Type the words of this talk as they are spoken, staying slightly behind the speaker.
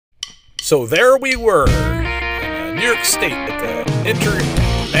So there we were, in New York State at the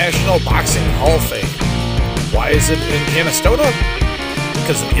International Boxing Hall of Fame. Why is it in Canastota?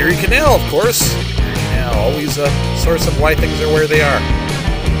 Because of the Erie Canal, of course. Erie Canal, always a source of why things are where they are.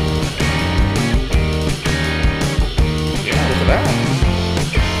 Yeah, look at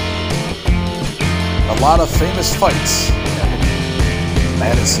that. A lot of famous fights.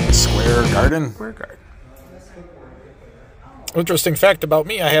 Madison Square Garden. Interesting fact about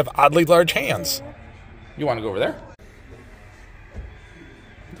me, I have oddly large hands. You want to go over there?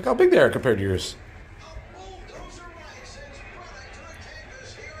 Look how big they are compared to yours.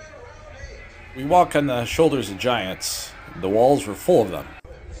 We walk on the shoulders of giants. The walls were full of them.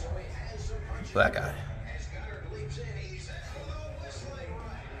 That guy.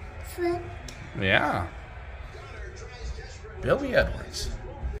 Yeah. Billy Edwards.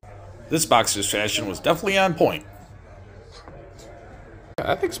 This boxer's fashion was definitely on point. Yeah,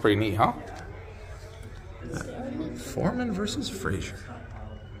 that thing's pretty neat, huh? Foreman versus Frazier.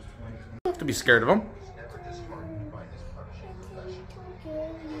 You don't have to be scared of him.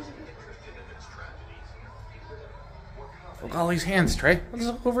 Look at all these hands, Trey. Let's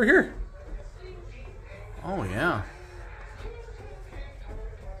look over here. Oh, yeah.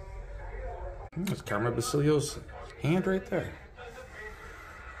 That's Carmen Basilio's hand right there.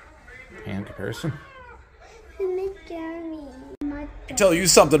 Hand comparison. I tell you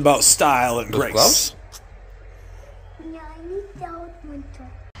something about style and grace. Gloves?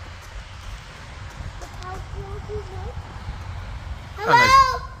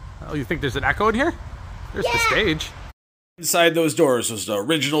 Hello? Oh, you think there's an echo in here? There's the stage. Inside those doors was the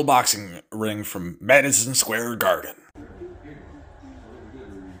original boxing ring from Madison Square Garden.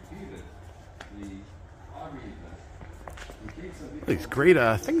 These great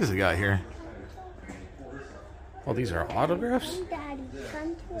things they got here. Oh, these are autographs?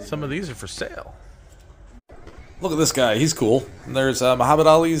 Some of these are for sale. Look at this guy, he's cool. And there's Muhammad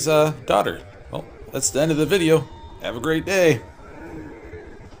Ali's daughter. Well, that's the end of the video. Have a great day.